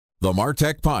The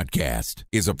MarTech Podcast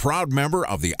is a proud member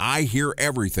of the I Hear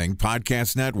Everything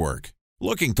Podcast Network.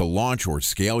 Looking to launch or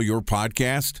scale your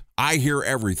podcast? I Hear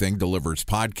Everything delivers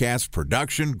podcast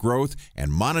production, growth,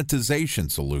 and monetization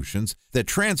solutions that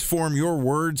transform your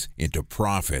words into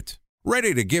profit.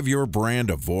 Ready to give your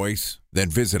brand a voice? Then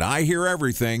visit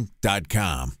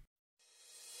iheareverything.com.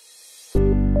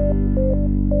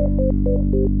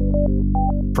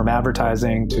 From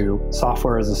advertising to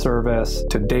software as a service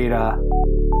to data.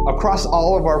 Across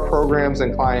all of our programs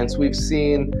and clients, we've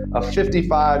seen a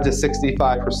 55 to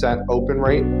 65% open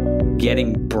rate.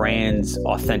 Getting brands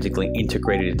authentically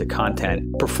integrated into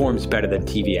content performs better than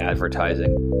TV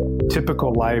advertising.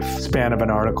 Typical lifespan of an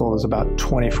article is about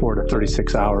 24 to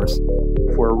 36 hours.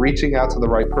 If we're reaching out to the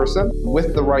right person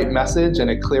with the right message and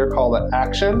a clear call to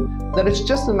action, then it's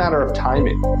just a matter of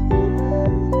timing.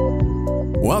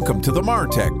 Welcome to the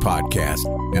MarTech Podcast,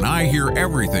 an I Hear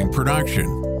Everything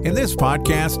production. In this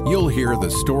podcast, you'll hear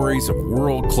the stories of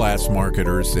world-class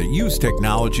marketers that use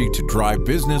technology to drive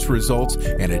business results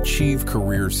and achieve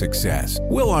career success.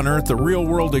 We'll unearth the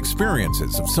real-world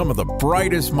experiences of some of the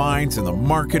brightest minds in the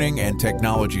marketing and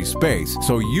technology space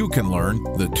so you can learn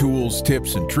the tools,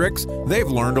 tips, and tricks they've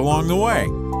learned along the way.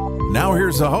 Now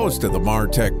here's the host of the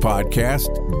MarTech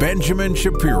Podcast, Benjamin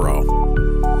Shapiro.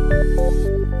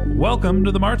 Welcome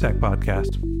to the MarTech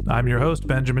Podcast. I'm your host,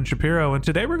 Benjamin Shapiro, and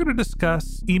today we're going to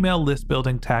discuss email list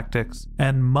building tactics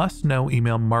and must-know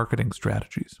email marketing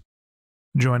strategies.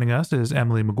 Joining us is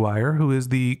Emily McGuire, who is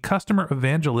the customer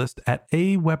evangelist at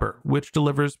AWeber, which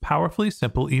delivers powerfully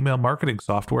simple email marketing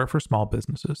software for small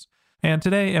businesses. And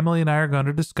today, Emily and I are going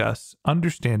to discuss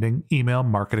understanding email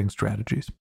marketing strategies.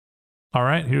 All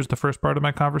right, here's the first part of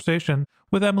my conversation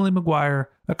with Emily McGuire,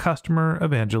 a customer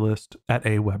evangelist at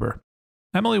AWeber.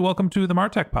 Emily, welcome to the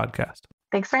MarTech Podcast.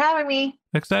 Thanks for having me.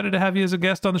 Excited to have you as a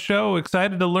guest on the show.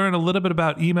 Excited to learn a little bit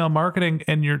about email marketing,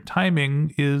 and your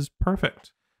timing is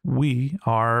perfect. We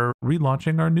are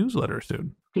relaunching our newsletter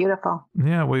soon. Beautiful.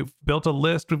 Yeah, we've built a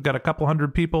list. We've got a couple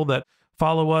hundred people that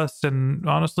follow us, and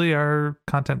honestly, our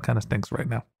content kind of stinks right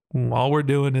now. All we're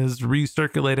doing is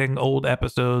recirculating old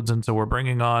episodes, and so we're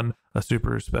bringing on a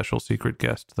super special secret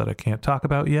guest that I can't talk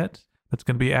about yet. That's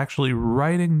going to be actually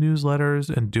writing newsletters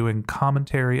and doing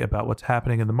commentary about what's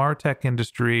happening in the MarTech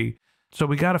industry. So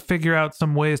we got to figure out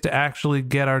some ways to actually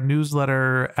get our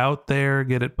newsletter out there,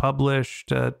 get it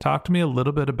published. Talk to me a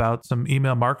little bit about some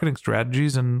email marketing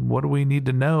strategies and what do we need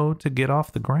to know to get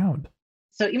off the ground?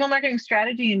 So email marketing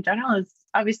strategy in general has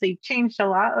obviously changed a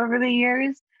lot over the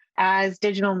years as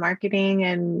digital marketing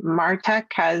and MarTech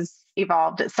has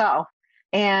evolved itself.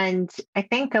 And I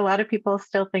think a lot of people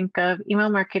still think of email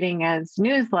marketing as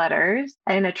newsletters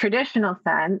in a traditional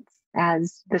sense,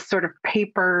 as this sort of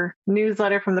paper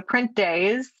newsletter from the print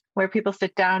days where people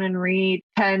sit down and read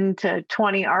 10 to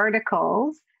 20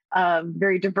 articles of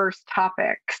very diverse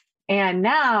topics. And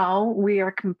now we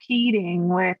are competing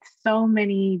with so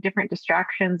many different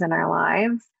distractions in our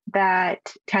lives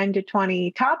that 10 to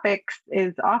 20 topics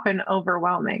is often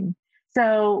overwhelming.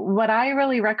 So what I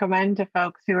really recommend to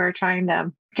folks who are trying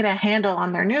to get a handle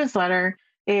on their newsletter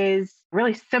is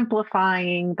really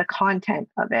simplifying the content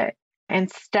of it.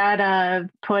 Instead of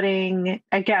putting,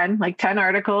 again, like 10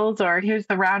 articles or here's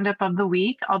the roundup of the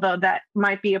week, although that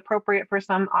might be appropriate for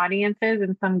some audiences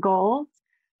and some goals.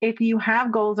 If you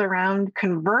have goals around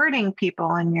converting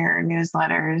people in your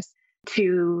newsletters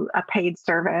to a paid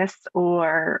service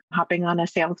or hopping on a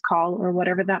sales call or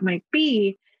whatever that might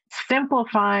be,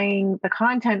 simplifying the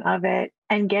content of it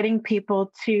and getting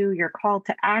people to your call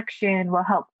to action will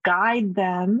help guide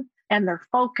them and their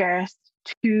focus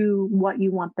to what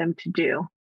you want them to do.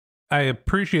 I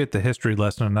appreciate the history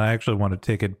lesson, and I actually want to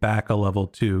take it back a level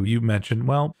too. You mentioned,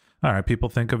 well, all right, people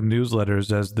think of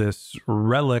newsletters as this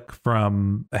relic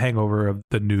from a hangover of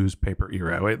the newspaper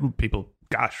era. People,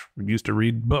 gosh, used to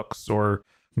read books or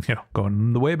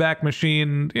going the Wayback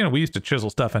Machine, we used to chisel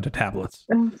stuff into tablets.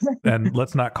 And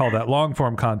let's not call that long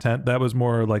form content. That was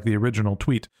more like the original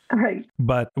tweet. Right.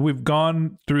 But we've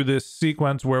gone through this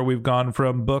sequence where we've gone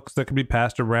from books that could be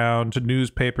passed around to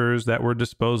newspapers that were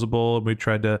disposable. And we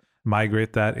tried to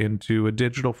migrate that into a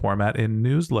digital format in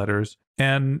newsletters.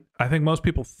 And I think most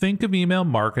people think of email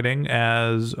marketing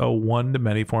as a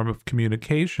one-to-many form of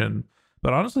communication.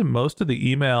 But honestly, most of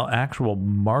the email actual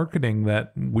marketing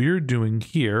that we're doing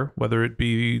here, whether it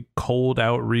be cold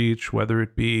outreach, whether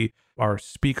it be our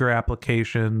speaker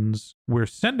applications, we're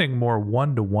sending more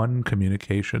one-to-one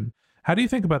communication. How do you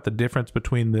think about the difference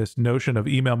between this notion of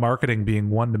email marketing being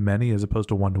one-to-many as opposed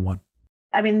to one-to-one?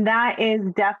 I mean, that is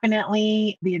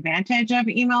definitely the advantage of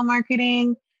email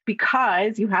marketing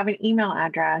because you have an email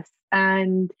address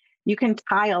and you can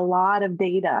tie a lot of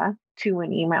data to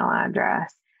an email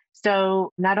address.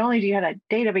 So not only do you have that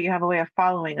data, but you have a way of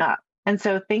following up. And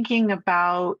so thinking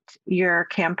about your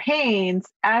campaigns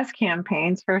as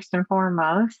campaigns, first and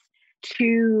foremost,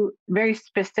 to very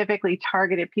specifically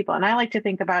targeted people. And I like to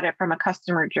think about it from a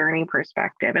customer journey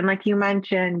perspective. And like you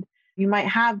mentioned, you might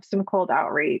have some cold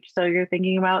outreach. So you're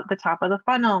thinking about the top of the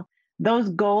funnel. Those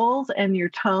goals and your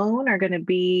tone are going to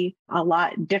be a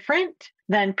lot different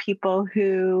than people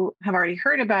who have already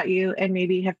heard about you and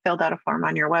maybe have filled out a form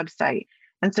on your website.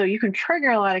 And so you can trigger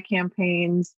a lot of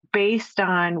campaigns based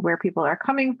on where people are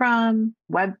coming from,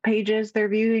 web pages they're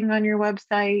viewing on your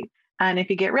website. And if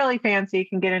you get really fancy, you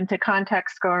can get into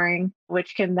context scoring,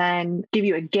 which can then give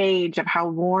you a gauge of how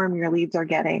warm your leads are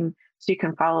getting so you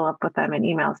can follow up with them in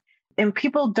emails. And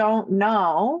people don't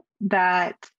know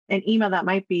that an email that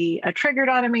might be a triggered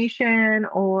automation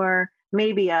or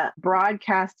maybe a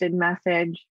broadcasted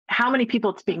message, how many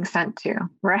people it's being sent to,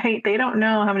 right? They don't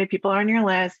know how many people are on your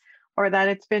list or that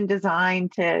it's been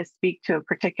designed to speak to a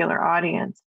particular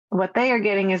audience. What they are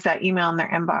getting is that email in their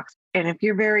inbox. And if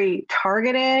you're very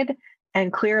targeted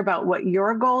and clear about what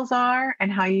your goals are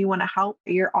and how you want to help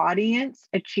your audience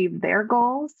achieve their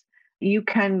goals, you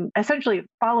can essentially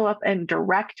follow up and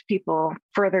direct people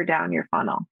further down your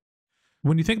funnel.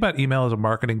 When you think about email as a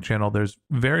marketing channel, there's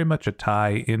very much a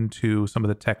tie into some of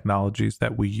the technologies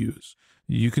that we use.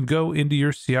 You can go into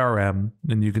your CRM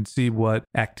and you can see what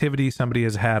activity somebody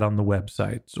has had on the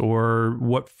websites or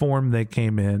what form they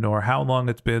came in or how long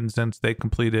it's been since they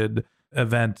completed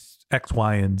events X,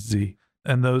 Y, and Z.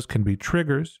 And those can be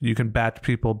triggers. You can batch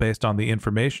people based on the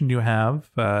information you have,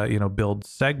 build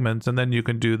segments, and then you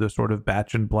can do the sort of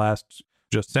batch and blast,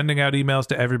 just sending out emails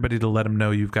to everybody to let them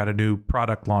know you've got a new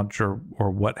product launch or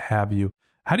what have you.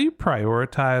 How do you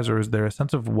prioritize, or is there a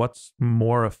sense of what's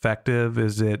more effective?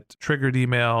 Is it triggered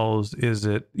emails? Is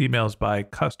it emails by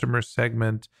customer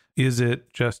segment? Is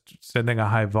it just sending a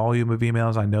high volume of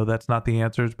emails? I know that's not the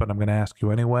answers, but I'm going to ask you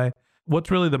anyway.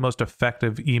 What's really the most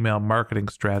effective email marketing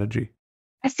strategy?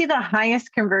 I see the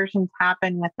highest conversions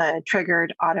happen with a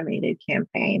triggered automated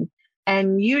campaign.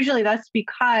 And usually that's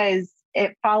because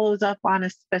it follows up on a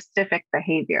specific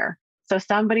behavior. So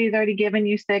somebody's already given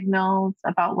you signals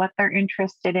about what they're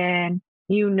interested in.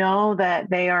 You know that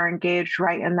they are engaged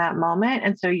right in that moment.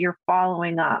 And so you're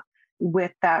following up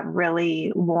with that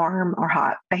really warm or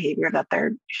hot behavior that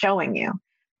they're showing you.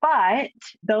 But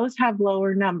those have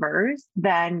lower numbers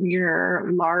than your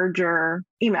larger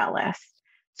email list.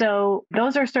 So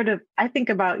those are sort of, I think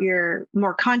about your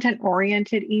more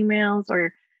content-oriented emails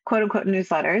or quote unquote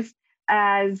newsletters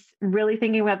as really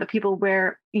thinking about the people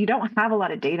where you don't have a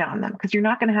lot of data on them because you're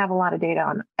not going to have a lot of data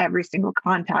on every single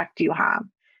contact you have.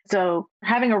 So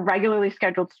having a regularly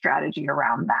scheduled strategy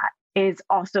around that is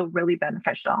also really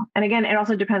beneficial. And again, it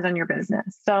also depends on your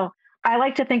business. So I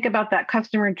like to think about that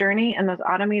customer journey and those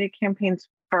automated campaigns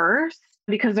first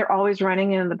because they're always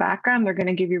running in the background. They're going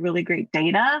to give you really great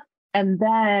data. And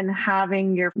then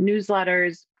having your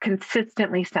newsletters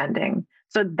consistently sending.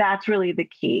 So that's really the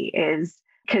key is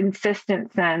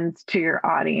consistent sends to your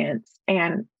audience.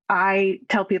 And I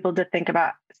tell people to think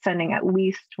about sending at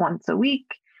least once a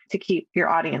week to keep your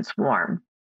audience warm.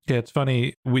 Yeah, it's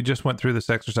funny. We just went through this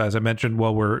exercise. I mentioned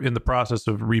while we're in the process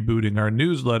of rebooting our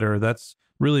newsletter, that's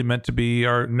really meant to be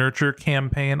our nurture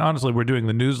campaign. Honestly, we're doing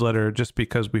the newsletter just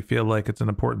because we feel like it's an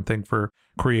important thing for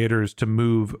creators to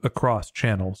move across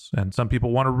channels. And some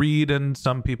people want to read and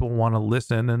some people want to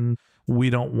listen. And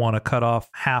we don't want to cut off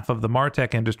half of the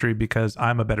MarTech industry because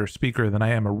I'm a better speaker than I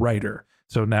am a writer.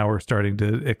 So now we're starting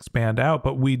to expand out.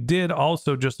 But we did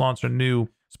also just launch a new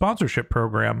sponsorship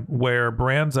program where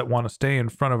brands that want to stay in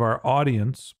front of our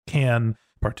audience can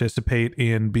participate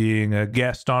in being a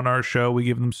guest on our show. We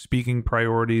give them speaking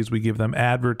priorities. We give them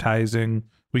advertising.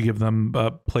 We give them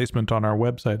placement on our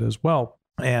website as well.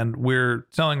 And we're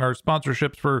selling our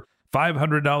sponsorships for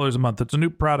 $500 a month. It's a new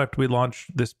product we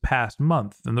launched this past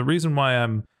month. And the reason why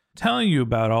I'm telling you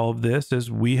about all of this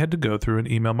is we had to go through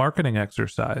an email marketing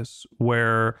exercise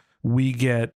where we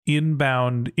get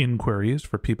inbound inquiries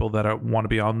for people that want to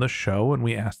be on the show, and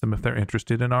we ask them if they're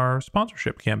interested in our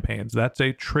sponsorship campaigns. That's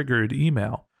a triggered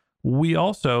email. We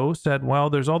also said, well,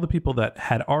 there's all the people that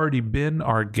had already been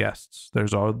our guests.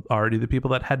 There's already the people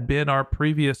that had been our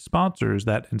previous sponsors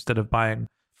that instead of buying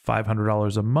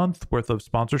 $500 a month worth of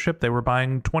sponsorship, they were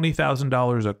buying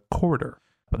 $20,000 a quarter,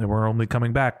 but they were only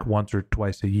coming back once or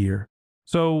twice a year.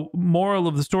 So moral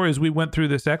of the story is we went through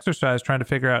this exercise trying to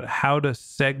figure out how to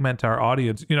segment our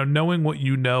audience, knowing what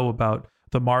you know about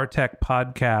the MarTech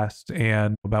podcast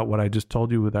and about what I just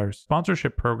told you with our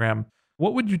sponsorship program.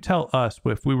 What would you tell us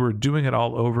if we were doing it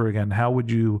all over again? How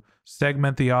would you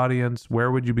segment the audience?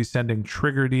 Where would you be sending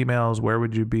triggered emails? Where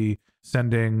would you be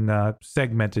sending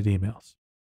segmented emails?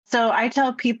 So I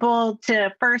tell people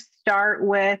to first start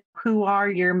with who are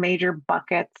your major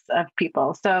buckets of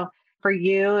people. So for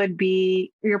you, it'd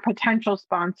be your potential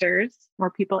sponsors or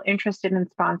people interested in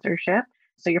sponsorship.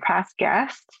 So your past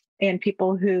guests and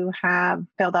people who have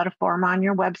filled out a form on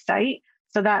your website.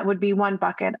 So that would be one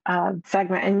bucket of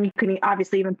segment. And you can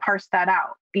obviously even parse that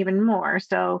out even more.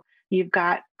 So you've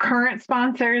got current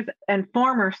sponsors and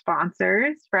former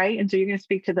sponsors, right? And so you're going to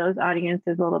speak to those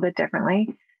audiences a little bit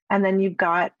differently. And then you've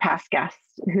got past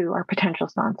guests who are potential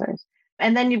sponsors.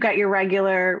 And then you've got your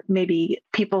regular, maybe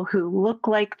people who look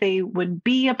like they would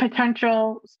be a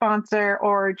potential sponsor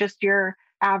or just your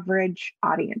average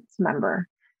audience member.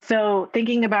 So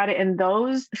thinking about it in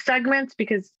those segments,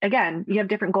 because again, you have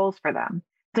different goals for them.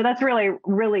 So that's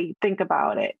really think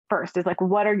about it first is like,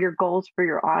 what are your goals for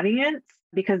your audience?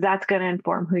 Because that's going to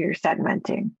inform who you're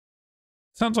segmenting.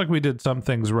 Sounds like we did some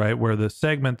things right where the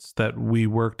segments that we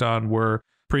worked on were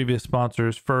previous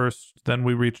sponsors first, then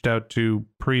we reached out to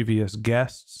previous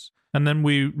guests, and then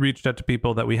we reached out to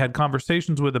people that we had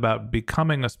conversations with about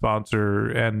becoming a sponsor,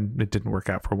 and it didn't work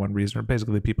out for one reason, or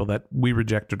basically people that we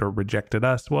rejected or rejected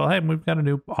us. Well, hey, we've got a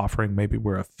new offering. Maybe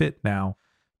we're a fit now.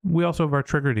 We also have our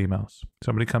triggered emails.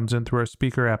 Somebody comes in through our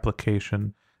speaker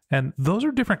application, and those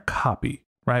are different copy,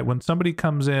 right? When somebody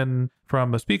comes in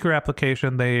from a speaker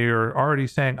application, they are already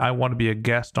saying, I want to be a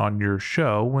guest on your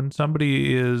show. When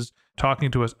somebody is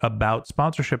talking to us about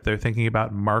sponsorship, they're thinking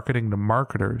about marketing to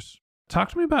marketers. Talk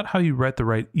to me about how you write the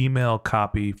right email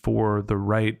copy for the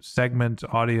right segment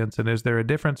audience. And is there a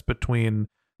difference between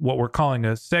what we're calling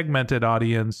a segmented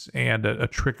audience and a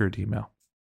triggered email?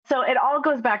 So it all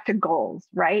goes back to goals,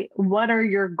 right? What are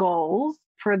your goals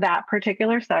for that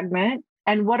particular segment?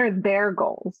 And what are their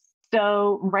goals?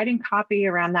 So writing copy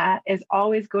around that is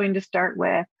always going to start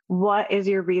with, what is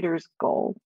your reader's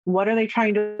goal? What are they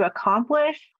trying to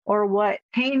accomplish? Or what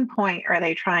pain point are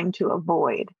they trying to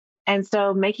avoid? And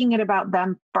so making it about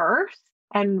them first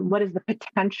and what is the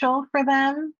potential for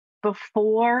them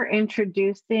before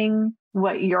introducing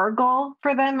what your goal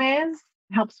for them is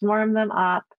helps warm them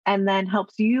up and then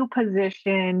helps you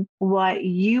position what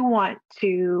you want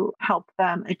to help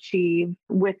them achieve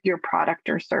with your product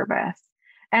or service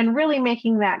and really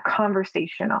making that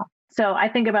conversational. So I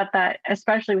think about that,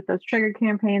 especially with those trigger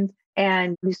campaigns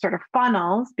and these sort of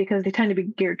funnels, because they tend to be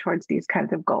geared towards these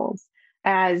kinds of goals.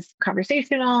 As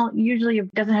conversational, usually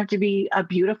it doesn't have to be a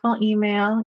beautiful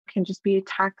email. It can just be a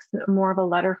text, more of a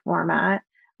letter format,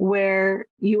 where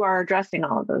you are addressing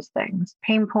all of those things,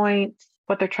 pain points,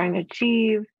 what they're trying to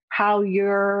achieve, how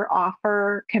your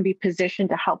offer can be positioned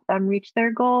to help them reach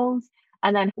their goals,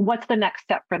 and then what's the next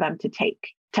step for them to take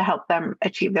to help them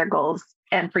achieve their goals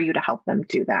and for you to help them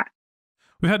do that.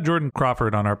 We've had Jordan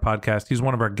Crawford on our podcast. He's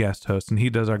one of our guest hosts, and he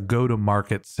does our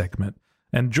go-to-market segment.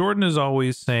 And Jordan is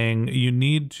always saying you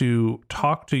need to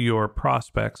talk to your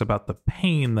prospects about the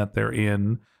pain that they're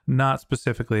in, not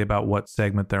specifically about what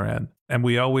segment they're in. And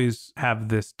we always have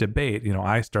this debate. You know,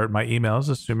 I start my emails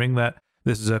assuming that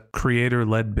this is a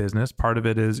creator-led business. Part of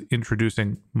it is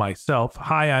introducing myself.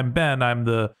 Hi, I'm Ben. I'm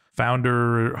the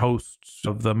founder, host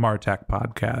of the MarTech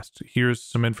podcast. Here's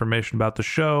some information about the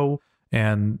show.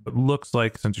 And it looks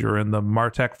like since you're in the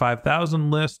MarTech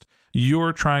 5000 list,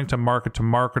 you're trying to market to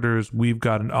marketers. We've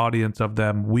got an audience of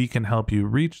them. We can help you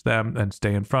reach them and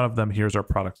stay in front of them. Here's our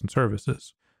products and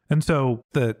services. And so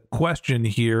the question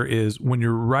here is, when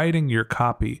you're writing your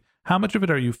copy, how much of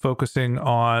it are you focusing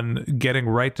on getting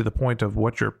right to the point of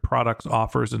what your products,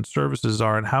 offers, and services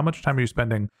are? And how much time are you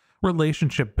spending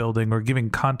relationship building or giving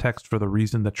context for the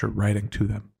reason that you're writing to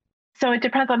them? So it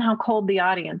depends on how cold the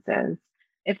audience is.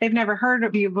 If they've never heard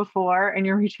of you before and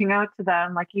you're reaching out to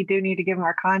them, like, you do need to give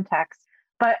more context.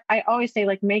 But I always say,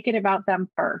 like, make it about them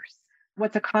first.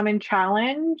 What's a common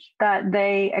challenge that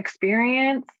they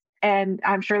experience? And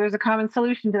I'm sure there's a common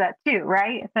solution to that too,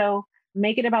 right? So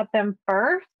make it about them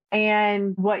first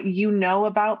and what you know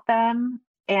about them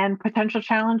and potential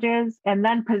challenges, and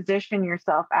then position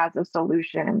yourself as a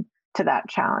solution to that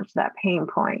challenge, that pain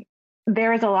point.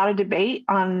 There is a lot of debate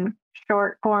on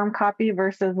short form copy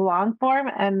versus long form,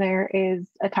 and there is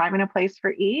a time and a place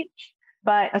for each.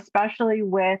 But especially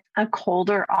with a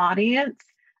colder audience,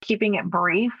 keeping it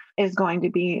brief is going to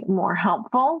be more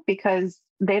helpful because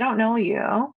they don't know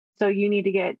you. So you need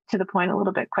to get to the point a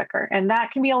little bit quicker. And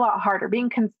that can be a lot harder. Being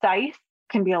concise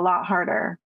can be a lot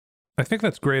harder. I think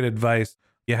that's great advice.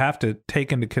 You have to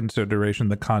take into consideration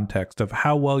the context of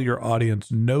how well your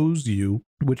audience knows you,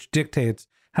 which dictates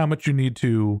how much you need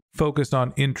to focus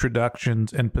on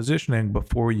introductions and positioning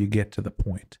before you get to the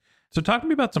point. So talk to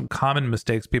me about some common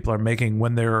mistakes people are making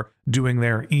when they're doing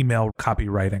their email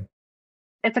copywriting.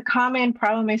 It's a common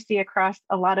problem I see across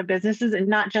a lot of businesses, and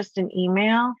not just in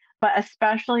email, but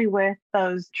especially with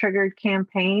those triggered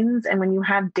campaigns. And when you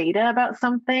have data about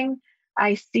something,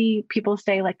 I see people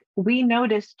say, like, we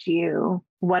noticed you,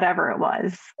 whatever it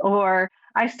was, or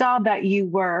I saw that you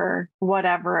were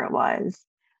whatever it was.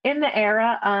 In the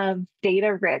era of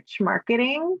data-rich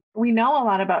marketing, we know a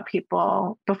lot about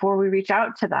people before we reach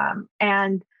out to them.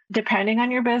 And depending on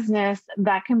your business,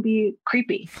 that can be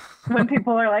creepy when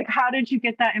people are like, how did you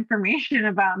get that information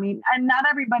about me? And not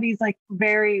everybody's like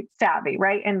very savvy,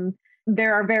 right? And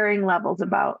there are varying levels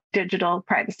about digital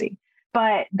privacy,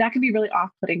 but that can be really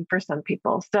off-putting for some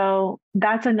people. So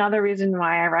that's another reason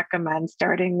why I recommend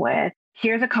starting with,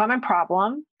 here's a common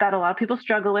problem that a lot of people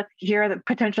struggle with. Here are the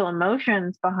potential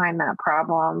emotions behind that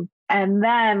problem. And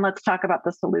then let's talk about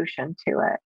the solution to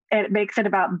it. It makes it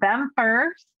about them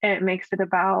first. It makes it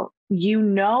about you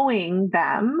knowing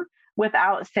them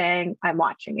without saying, I'm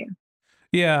watching you.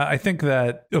 Yeah, I think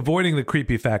that avoiding the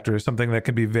creepy factor is something that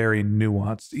can be very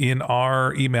nuanced. In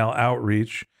our email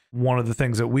outreach, one of the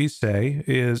things that we say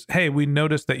is, hey, we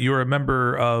noticed that you're a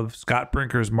member of Scott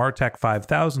Brinker's MarTech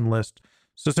 5000 list.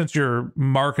 So since you're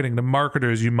marketing to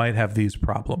marketers, you might have these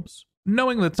problems.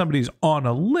 Knowing that somebody's on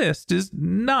a list is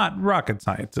not rocket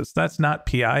science. That's not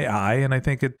PII. And I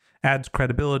think it adds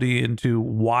credibility into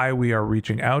why we are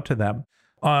reaching out to them.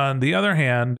 On the other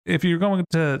hand, if you're going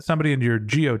to somebody and you're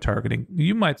geo-targeting,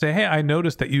 you might say, hey, I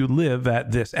noticed that you live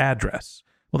at this address.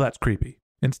 Well, that's creepy.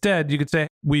 Instead, you could say,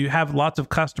 we have lots of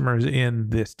customers in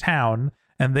this town,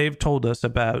 and they've told us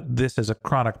about this as a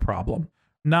chronic problem.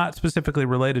 Not specifically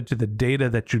related to the data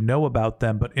that you know about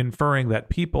them, but inferring that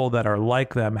people that are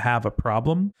like them have a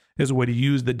problem is a way to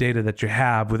use the data that you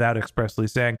have without expressly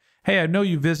saying, hey, I know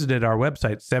you visited our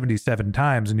website 77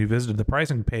 times and you visited the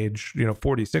pricing page,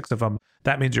 46 of them.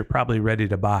 That means you're probably ready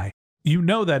to buy. You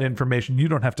know that information. You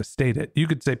don't have to state it. You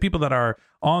could say people that are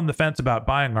on the fence about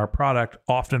buying our product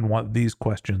often want these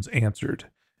questions answered,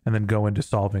 and then go into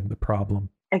solving the problem.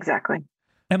 Exactly.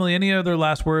 Emily, any other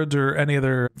last words or any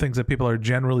other things that people are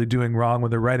generally doing wrong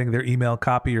when they're writing their email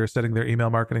copy or setting their email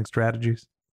marketing strategies?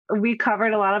 We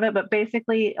covered a lot of it, but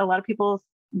basically a lot of people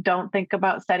don't think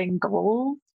about setting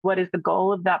goals. What is the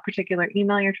goal of that particular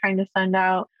email you're trying to send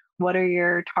out? What are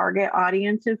your target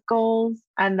audience's goals?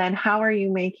 And then how are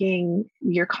you making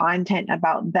your content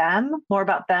about them, more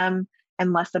about them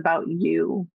and less about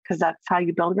you? Because that's how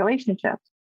you build relationships.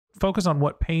 Focus on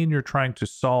what pain you're trying to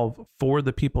solve for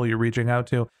the people you're reaching out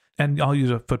to. And I'll use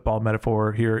a football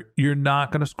metaphor here. You're not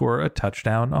going to score a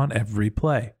touchdown on every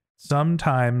play.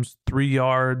 Sometimes 3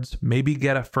 yards, maybe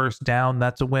get a first down.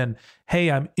 That's a win. Hey,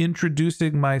 I'm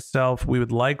introducing myself. We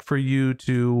would like for you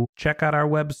to check out our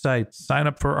website, sign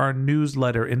up for our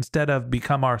newsletter instead of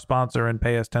become our sponsor and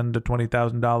pay us $10,000 to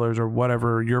 $20,000 or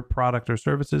whatever your product or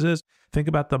services is. Think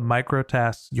about the micro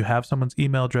tasks. You have someone's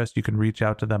email address. You can reach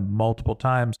out to them multiple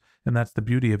times. And that's the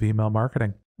beauty of email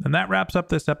marketing. And that wraps up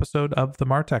this episode of the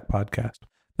MarTech Podcast.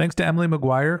 Thanks to Emily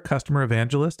McGuire, customer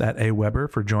evangelist at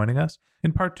AWeber, for joining us.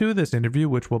 In part 2 of this interview,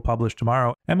 which we'll publish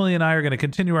tomorrow, Emily and I are going to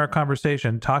continue our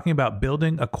conversation talking about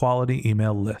building a quality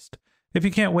email list. If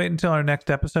you can't wait until our next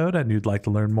episode and you'd like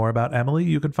to learn more about Emily,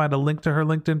 you can find a link to her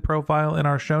LinkedIn profile in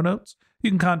our show notes.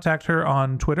 You can contact her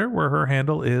on Twitter, where her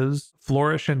handle is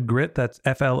Flourish and Grit. That's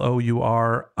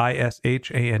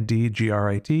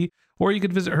FLOURISHANDGRIT. Or you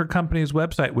could visit her company's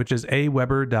website, which is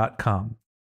AWeber.com.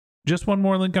 Just one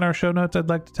more link in our show notes I'd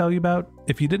like to tell you about.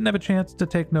 If you didn't have a chance to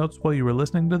take notes while you were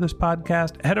listening to this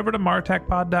podcast, head over to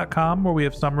martechpod.com, where we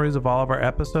have summaries of all of our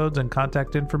episodes and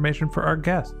contact information for our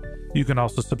guests. You can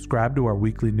also subscribe to our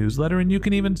weekly newsletter, and you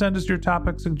can even send us your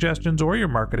topic suggestions or your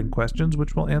marketing questions,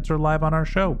 which we'll answer live on our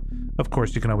show. Of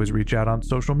course, you can always reach out on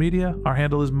social media. Our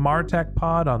handle is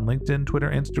MarTechPod on LinkedIn, Twitter,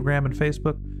 Instagram, and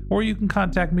Facebook. Or you can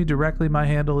contact me directly. My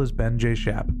handle is Ben J.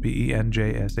 Shap,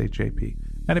 BenJShap.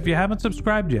 And if you haven't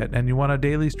subscribed yet and you want a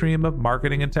daily stream of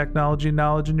marketing and technology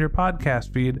knowledge in your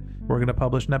podcast feed, we're going to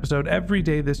publish an episode every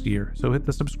day this year. So hit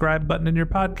the subscribe button in your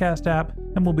podcast app,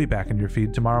 and we'll be back in your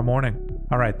feed tomorrow morning.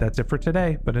 All right, that's it for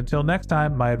today. But until next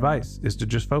time, my advice is to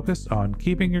just focus on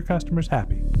keeping your customers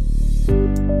happy.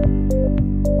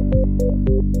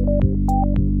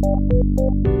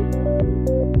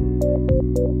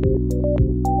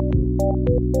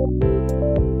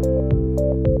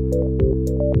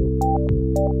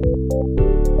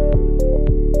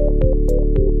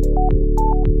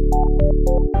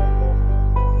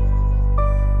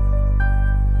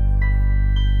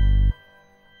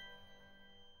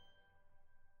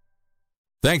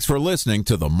 Thanks for listening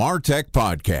to the MarTech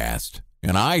Podcast,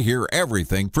 an I Hear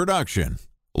Everything production.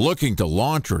 Looking to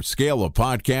launch or scale a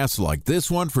podcast like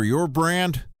this one for your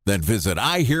brand? Then visit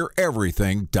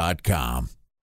iheareverything.com.